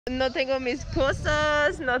No tengo mis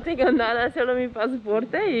cosas, no tengo nada, solo mi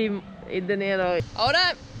pasaporte y dinero.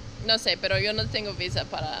 Ahora, no sé, pero yo no tengo visa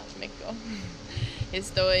para México.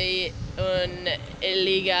 Estoy un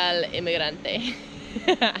ilegal inmigrante.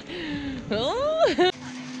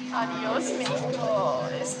 Adiós, México.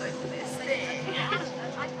 Estoy triste.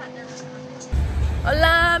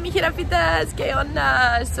 Hola, mis jirafitas, ¿qué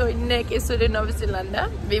onda? Soy Nick y soy de Nueva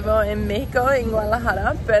Zelanda. Vivo en México, en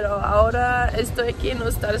Guadalajara, pero ahora estoy aquí en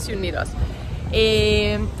los Estados Unidos.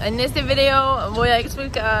 Y en este video voy a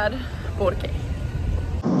explicar por qué.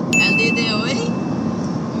 El día de hoy,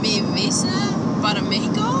 mi visa para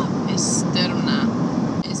México es terminada.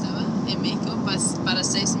 Estaba en México para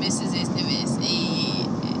 6 meses esta vez y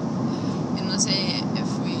no sé,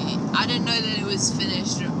 I didn't know that it was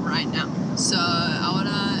finished right now. So,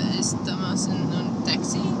 ahora estamos en un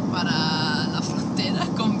taxi para la frontera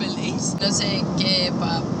con Belice. No sé qué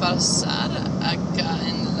va a pasar acá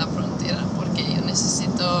en la frontera porque yo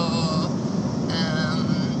necesito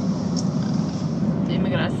de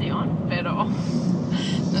inmigración, pero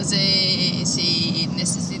no sé si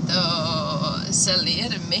necesito salir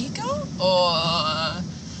de México o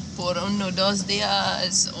por 1 o 2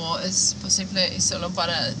 días, o es posible solo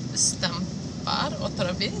para estampar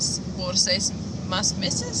otra vez por 6 más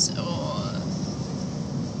meses, o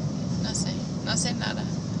no sé nada.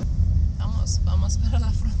 Vamos para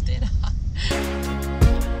la frontera.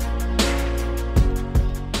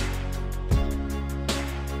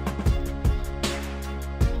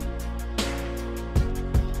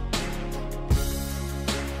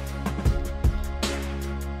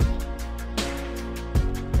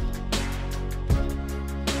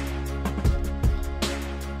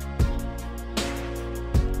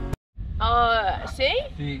 ¿Sí?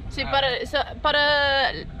 Sí. Sí,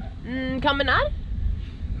 para caminar.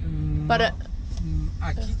 No, Para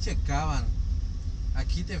aquí checaban,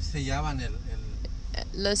 aquí te sellaban el...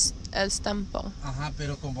 el estampo. Ajá,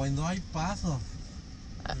 pero como no hay pasos.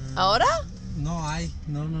 ¿Ahora? No hay,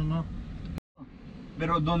 no.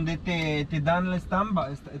 Pero donde te dan la estampa,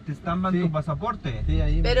 te estampan Sí. tu pasaporte. Sí,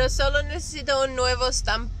 ahí. Pero solo necesito un nuevo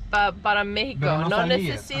estampa para México. Pero no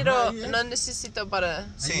salía. Ajá, ahí es. No necesito para...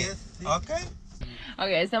 Sí. Es, sí. Ok. Ok,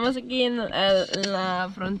 estamos aquí en la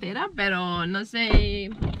frontera, pero no sé. I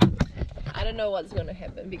don't know what's gonna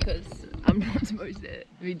happen because I'm not supposed to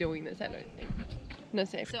be doing this. I don't think. No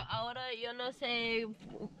sé. So, ahora yo no sé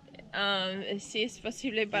si es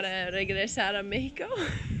posible para regresar a México,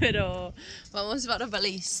 pero vamos para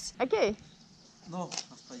Belice. ¿A No,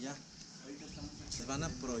 hasta allá. Les van a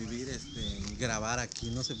prohibir grabar aquí,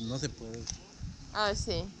 no se puede. Ah,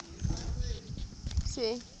 sí.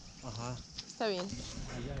 Sí, Ajá. está bien.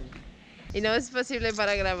 Y no es posible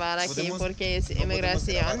para grabar aquí porque es no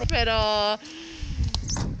inmigración, podemos pero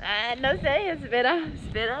no sé, espera.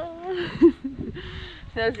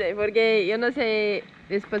 No sé, porque yo no sé,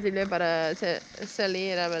 es posible para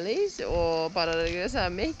salir a Belice o para regresar a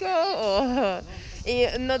México y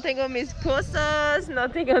no tengo mis cosas, no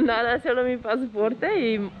tengo nada, solo mi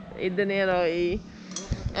pasaporte y dinero y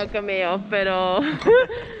el cameo, pero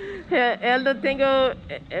él no tengo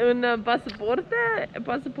un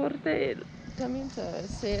pasaporte también,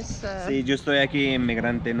 Sí, yo estoy aquí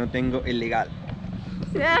inmigrante, no tengo ilegal.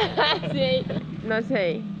 sí, no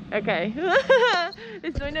sé, ok.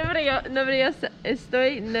 Estoy nerviosa.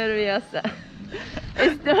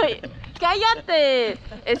 Cállate,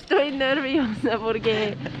 estoy nerviosa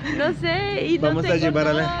porque no sé y Vamos no a tengo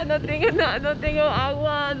llevarla. nada, no tengo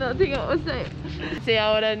agua, no tengo, o sea, sí,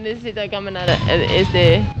 ahora necesito caminar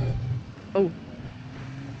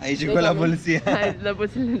Ahí llegó la policía. La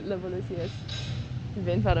policía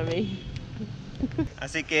ven para mí.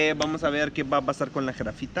 Así que vamos a ver qué va a pasar con la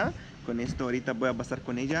Jirafita. Con esto ahorita voy a pasar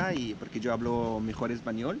con ella y porque yo hablo mejor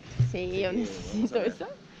español. Sí, yo necesito ver. eso.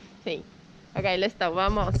 Sí. Ok, listo,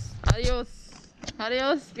 vamos. Adiós.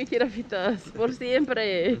 Adiós, mis jirafitas. Por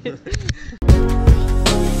siempre.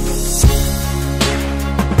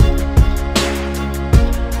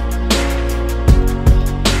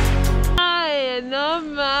 Ay, no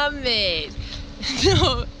mames.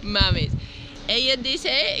 No mames. Ella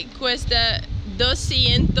dice cuesta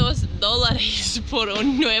 $200 por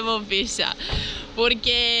un nuevo visa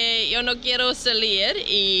porque yo no quiero salir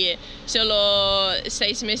y solo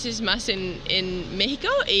 6 meses más en México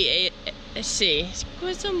y sí,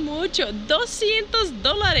 cuesta mucho,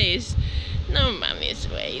 $200. No mames,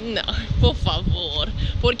 güey, no, por favor,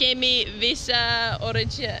 porque mi visa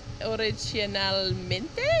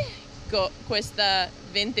originalmente cuesta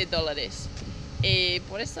 $20 y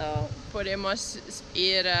por eso podemos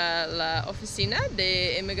ir a la oficina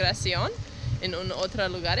de inmigración en un otro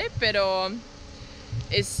lugar, pero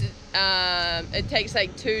it takes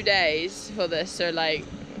like 2 days for this, so like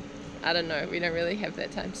I don't know, we don't really have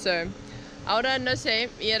that time. So ahora no sé,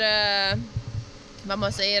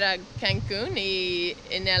 vamos a ir a Cancún y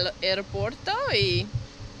en el aeropuerto y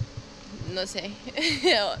no sé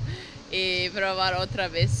y probar otra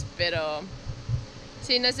vez, pero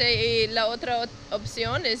sí, no sé. Y la otra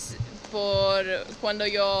opción es por cuando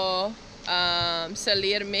yo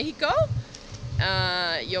salir México,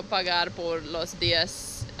 yo pagar por los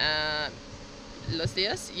días,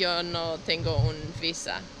 yo no tengo un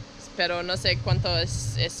visa, pero no sé cuánto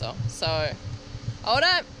es eso. So,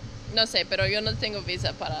 ahora no sé, pero yo no tengo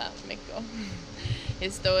visa para México.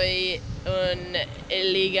 Estoy un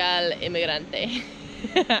ilegal inmigrante.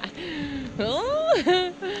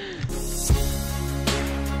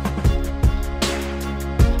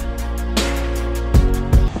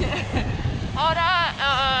 Ahora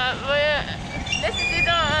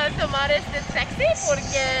necesito tomar este taxi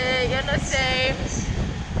porque yo no sé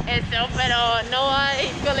eso, pero no hay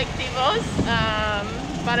colectivos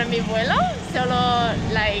para mi vuelo, solo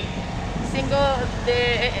like 5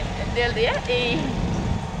 del día y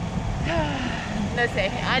no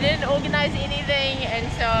sé. I didn't organize anything,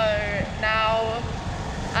 and so now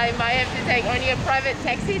I might have to take only a private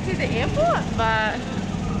taxi to the airport, but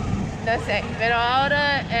no sé. Pero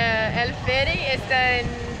ahora el ferry está en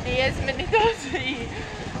 10 minutos y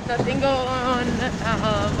no tengo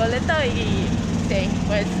un boleto y sí,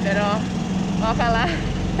 pues, pero ojalá.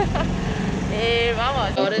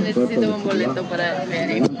 Vamos. Ahora necesito un boleto para el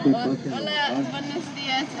ferry. Hola, buenos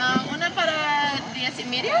días. ¿Una para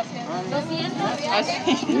 10:30? 200.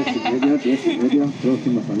 10:30,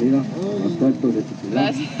 próxima salida, asalto de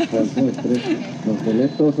titular, los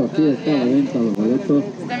boletos, aquí está la venta, los boletos.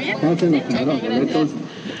 ¿Está bien? Pasen a comprar los boletos.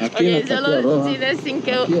 Aquí en la solo roja. si de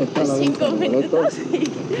 5 minutos.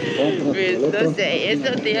 Pues no sé,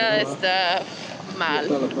 este día está mal.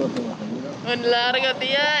 Un largo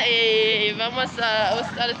día y vamos a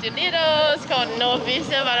Estados Unidos con no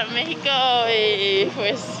visa para México y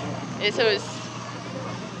pues eso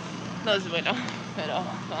no es bueno, pero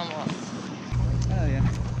vamos.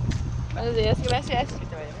 Buenos días, gracias.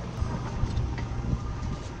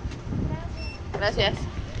 Gracias.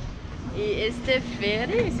 Y este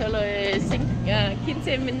ferry solo es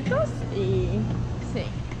 15 minutos y sí.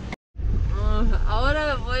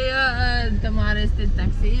 Ahora voy a tomar este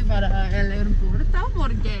taxi para el aeropuerto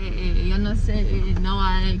porque yo no sé, no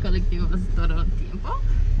hay colectivos todo el tiempo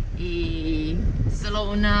y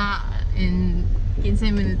solo una en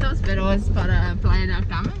 15 minutos, pero es para Playa del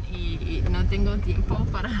Carmen y no tengo tiempo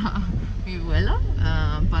para mi vuelo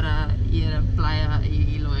para ir a playa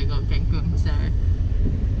y luego Cancún. So,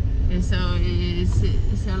 eso es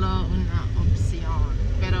solo una opción,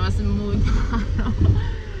 pero es muy caro.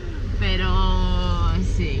 Pero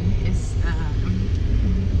sí, es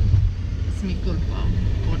mi culpa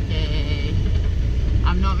porque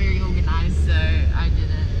I'm not very organized, so I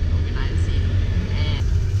didn't organize it.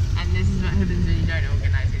 And this is what happens when you don't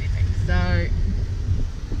organize anything. So,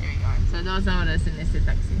 here we go. So 2 horas en este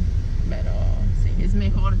taxi. Pero sí, es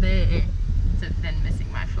mejor than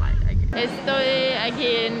missing my flight, I guess. Estoy aquí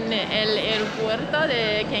en el aeropuerto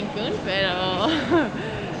de Cancún, pero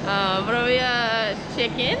voy a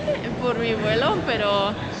check-in por mi vuelo,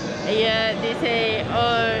 pero ella dice,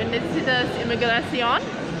 necesitas inmigración.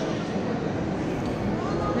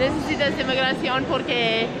 Necesitas inmigración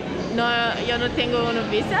porque yo no tengo una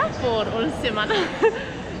visa por una semana.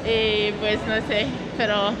 Y pues no sé,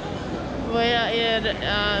 pero voy a ir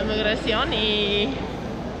a inmigración y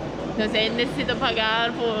no sé, necesito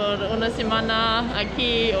pagar por una semana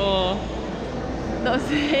aquí o no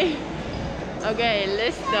sé. Ok,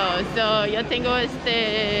 listo. So, yo tengo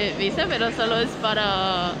este visa, pero solo es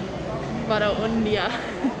para un día.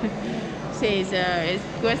 Sí,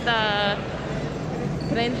 cuesta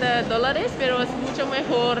 $30, pero es mucho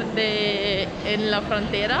mejor en la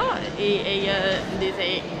frontera y ella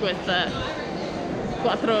dice cuesta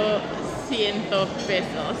 400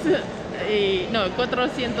 pesos. No,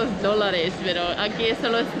 $400, pero aquí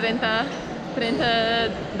solo es $30.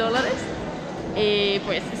 Y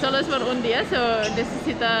pues solo es por un día,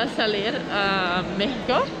 necesita salir a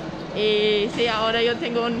México. Y sí, ahora yo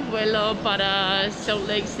tengo un vuelo para Salt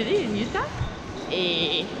Lake City, en Utah.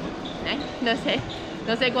 Y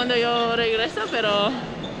no sé cuándo yo regreso, pero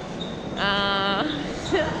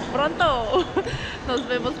pronto, nos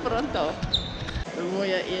vemos pronto.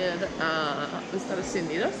 Voy a ir a Estados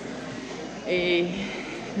Unidos y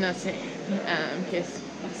no sé qué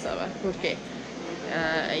pasaba, porque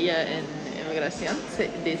ella en inmigración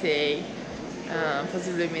dice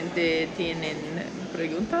posiblemente tienen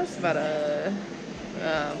preguntas para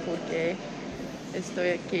porque estoy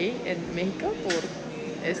aquí en México por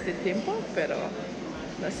este tiempo, pero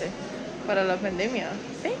no sé, para la pandemia,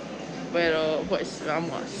 ¿sí? Pero pues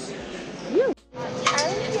vamos.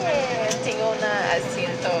 Tengo un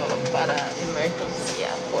asiento para emergencia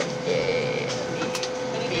porque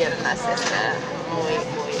mi pierna está muy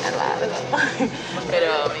helado.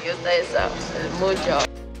 Pero me gusta eso mucho.